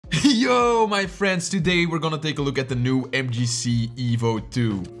Yo, my friends, today we're gonna take a look at the new MGC EVO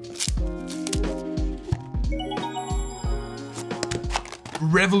 2.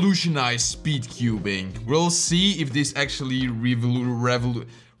 Revolutionize speed cubing. We'll see if this actually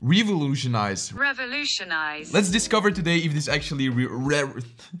revolutionize. Let's discover today if this actually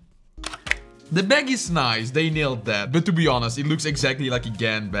The bag is nice, they nailed that. But to be honest, it looks exactly like a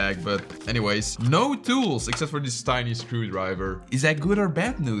GAN bag. But anyways, no tools except for this tiny screwdriver. Is that good or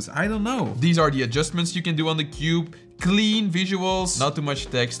bad news? I don't know. These are the adjustments you can do on the cube. Clean visuals, not too much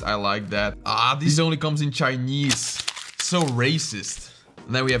text, I like that. This only comes in Chinese. So racist.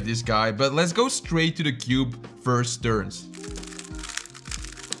 And then we have this guy, but let's go straight to the cube first turns.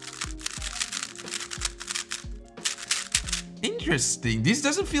 Interesting. This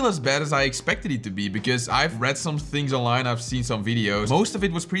doesn't feel as bad as I expected it to be, because I've read some things online, I've seen some videos. Most of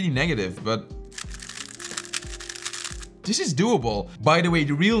it was pretty negative, but this is doable. By the way,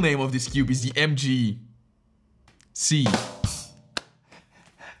 the real name of this cube is the MGC.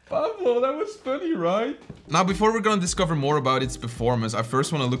 Pablo, that was funny, right? Now, before we're gonna discover more about its performance, I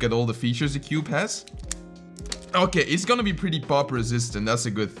first want to look at all the features the cube has. Okay, it's gonna be pretty pop resistant, that's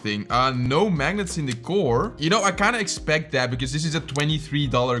a good thing. No magnets in the core. You know, I kind of expect that because this is a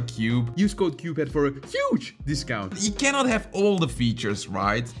 $23 cube. Use code CUBEhead for a huge discount. You cannot have all the features,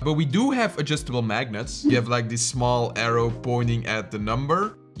 right? But we do have adjustable magnets. You have like this small arrow pointing at the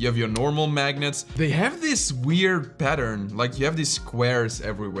number. You have your normal magnets. They have this weird pattern, like you have these squares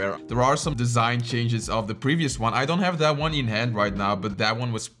everywhere. There are some design changes of the previous one. I don't have that one in hand right now, but that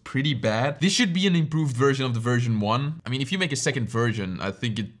one was pretty bad. This should be an improved version of the version 1. I mean, if you make a second version, I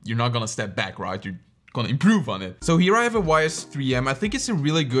think you're not gonna step back, right? You're gonna improve on it. So here I have a YS3M. I think it's a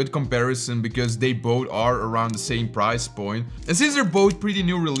really good comparison because they both are around the same price point. And since they're both pretty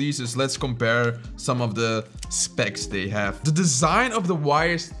new releases, let's compare some of the specs they have. The design of the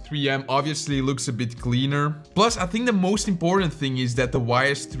YS3M obviously looks a bit cleaner. Plus, I think the most important thing is that the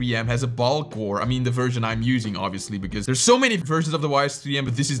YS3M has a ball core. I mean, the version I'm using, obviously, because there's so many versions of the YS3M,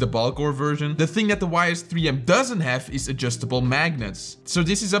 but this is the ball core version. The thing that the YS3M doesn't have is adjustable magnets. So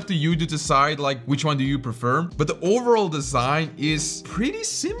this is up to you to decide, like, which one do you prefer? But the overall design is pretty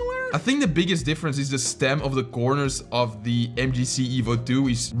similar. I think the biggest difference is the stem of the corners of the MGC EVO 2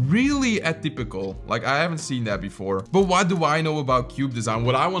 is really atypical. Like, I haven't seen that before. But what do I know about cube design?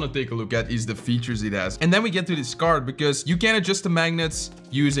 What I want to take a look at is the features it has. And then we get to this card because you can adjust the magnets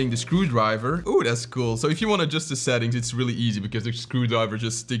using the screwdriver. Oh, that's cool. So if you want to adjust the settings, it's really easy because the screwdriver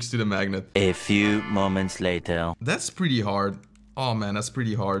just sticks to the magnet. A few moments later. That's pretty hard. Oh man, that's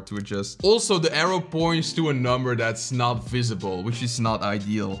pretty hard to adjust. Also, the arrow points to a number that's not visible, which is not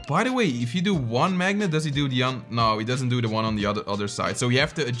ideal. By the way, if you do one magnet, does it do the no, it doesn't do the one on the other side. So you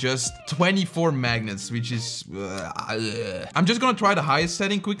have to adjust 24 magnets, which is... I'm just gonna try the highest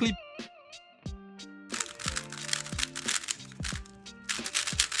setting quickly.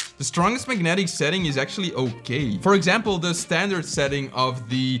 The strongest magnetic setting is actually okay. For example, the standard setting of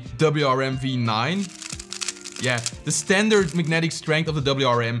the WRM V9. Yeah, the standard magnetic strength of the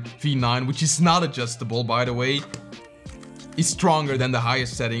WRM V9, which is not adjustable, by the way, is stronger than the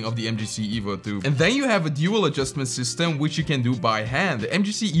highest setting of the MGC EVO 2. And then you have a dual adjustment system, which you can do by hand. The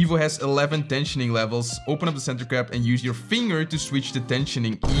MGC EVO has 11 tensioning levels. Open up the center cap and use your finger to switch the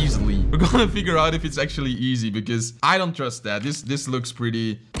tensioning easily. We're gonna figure out if it's actually easy, because I don't trust that. This looks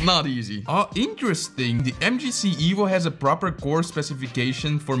pretty not easy. Oh, interesting. The MGC EVO has a proper core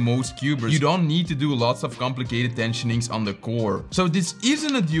specification for most cubers. You don't need to do lots of complicated tensionings on the core. So this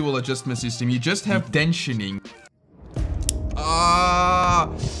isn't a dual adjustment system. You just have tensioning.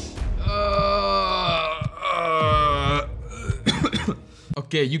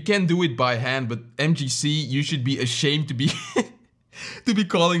 Okay, you can do it by hand, but MGC, you should be ashamed to be to be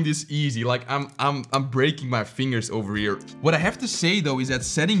calling this easy. Like, I'm breaking my fingers over here. What I have to say though is that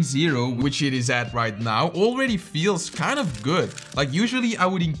setting 0, which it is at right now, already feels kind of good. Like, usually I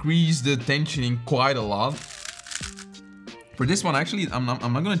would increase the tensioning quite a lot. For this one, actually, I'm not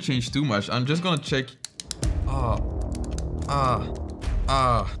gonna change too much. I'm just gonna check.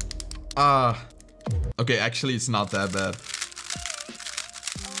 Okay, actually, it's not that bad.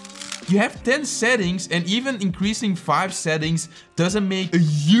 You have 10 settings, and even increasing 5 settings doesn't make a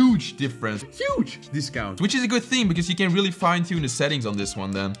huge difference. Huge discount. Which is a good thing, because you can really fine-tune the settings on this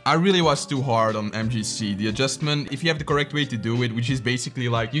one then. I really was too hard on MGC. The adjustment, if you have the correct way to do it, which is basically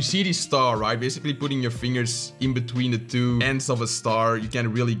like, you see this star, right? Basically putting your fingers in between the two ends of a star, you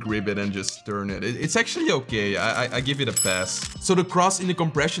can really grip it and just turn it. It's actually okay. I give it a pass. So the cross in the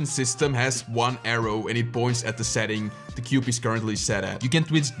compression system has one arrow, and it points at the setting the cube is currently set at. You can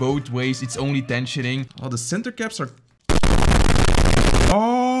twist both ways. It's only tensioning. Oh, the center caps are...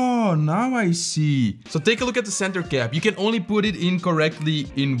 Oh! Oh, now I see. So take a look at the center cap. You can only put it in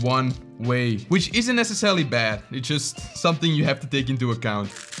correctly in one way, which isn't necessarily bad. It's just something you have to take into account.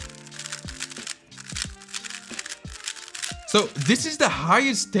 So this is the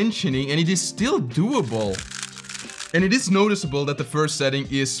highest tensioning and it is still doable. And it is noticeable that the first setting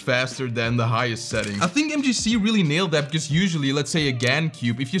is faster than the highest setting. I think MGC really nailed that because usually, let's say a GAN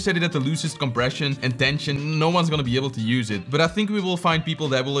cube, if you set it at the loosest compression and tension, no one's gonna be able to use it. But I think we will find people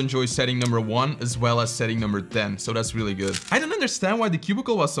that will enjoy setting number 1 as well as setting number 10. So that's really good. I don't understand why the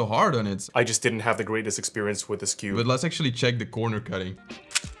cubicle was so hard on it. I just didn't have the greatest experience with this cube. But let's actually check the corner cutting.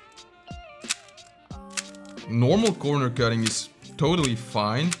 Normal corner cutting is totally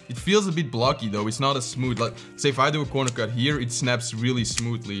fine. It feels a bit blocky though. It's not as smooth. Like, say if I do a corner cut here, it snaps really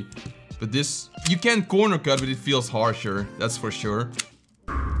smoothly. But this, you can corner cut, but it feels harsher. That's for sure.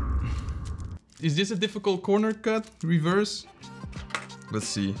 Is this a difficult corner cut? Reverse? Let's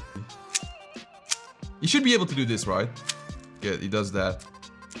see. You should be able to do this, right? Yeah, it does that.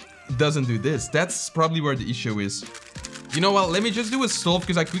 It doesn't do this. That's probably where the issue is. You know what, let me just do a solve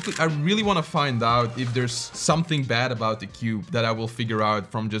because I really want to find out if there's something bad about the cube that I will figure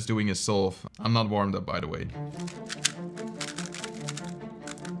out from just doing a solve. I'm not warmed up, by the way.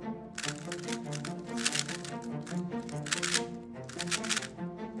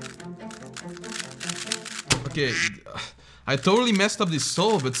 Okay, I totally messed up this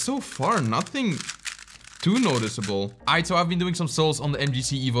solve, but so far nothing too noticeable. Alright, so I've been doing some solves on the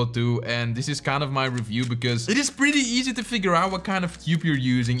MGC EVO 2 and this is kind of my review because it is pretty easy to figure out what kind of cube you're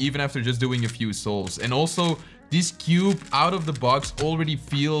using even after just doing a few solves. And also, this cube out of the box already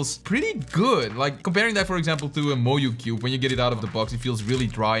feels pretty good. Like comparing that, for example, to a Moyu cube, when you get it out of the box, it feels really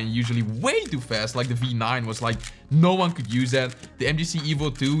dry and usually way too fast. Like the V9 was like, no one could use that. The MGC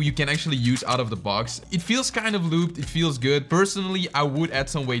EVO 2, you can actually use out of the box. It feels kind of looped, it feels good. Personally, I would add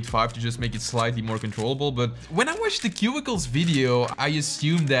some weight 5 to just make it slightly more controllable. But when I watched the cubicles video, I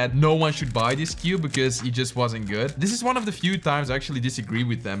assumed that no one should buy this cube because it just wasn't good. This is one of the few times I actually disagree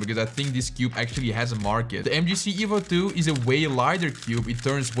with them because I think this cube actually has a market. The MGC EVO 2 is a way lighter cube. It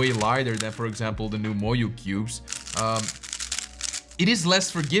turns way lighter than, for example, the new Moyu cubes. It is less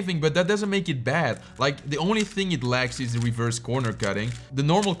forgiving, but that doesn't make it bad. Like, the only thing it lacks is the reverse corner cutting. The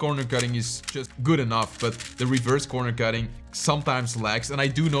normal corner cutting is just good enough, but the reverse corner cutting sometimes lacks, and I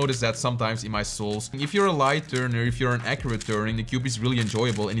do notice that sometimes in my solves. If you're a light turner, if you're an accurate turning, the cube is really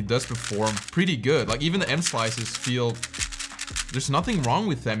enjoyable, and it does perform pretty good. Like, even the end slices feel... There's nothing wrong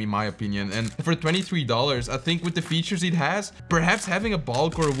with them in my opinion, and for $23, I think with the features it has, perhaps having a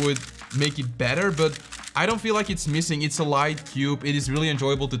ball core would make it better, but I don't feel like it's missing. It's a light cube. It is really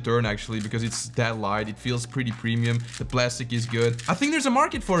enjoyable to turn actually because it's that light. It feels pretty premium. The plastic is good. I think there's a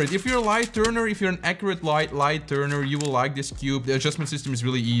market for it. If you're a light turner, if you're an accurate light turner, you will like this cube. The adjustment system is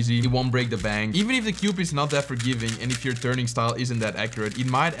really easy. It won't break the bank. Even if the cube is not that forgiving and if your turning style isn't that accurate, it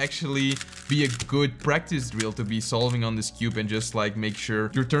might actually be a good practice drill to be solving on this cube and just like make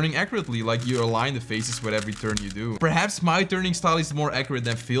sure you're turning accurately, like you align the faces with every turn you do. Perhaps my turning style is more accurate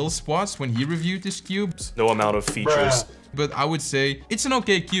than Phil's was when he reviewed this cube. No amount of features. But I would say it's an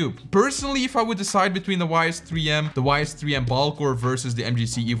okay cube. Personally, if I would decide between the YS3M, the YS3M ball core versus the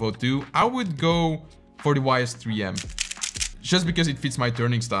MGC EVO 2, I would go for the YS3M. Just because it fits my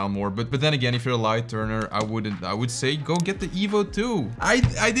turning style more. But then again, if you're a light turner, I would say go get the EVO 2.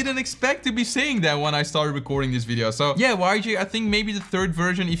 I didn't expect to be saying that when I started recording this video. So yeah, YJ, I think maybe the third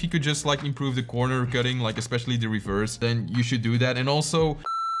version, if you could just like improve the corner cutting, like especially the reverse, then you should do that. And also,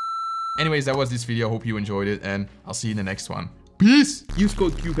 anyways, that was this video. Hope you enjoyed it and I'll see you in the next one. Peace! Use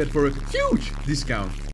code CUBEHEAD for a huge discount.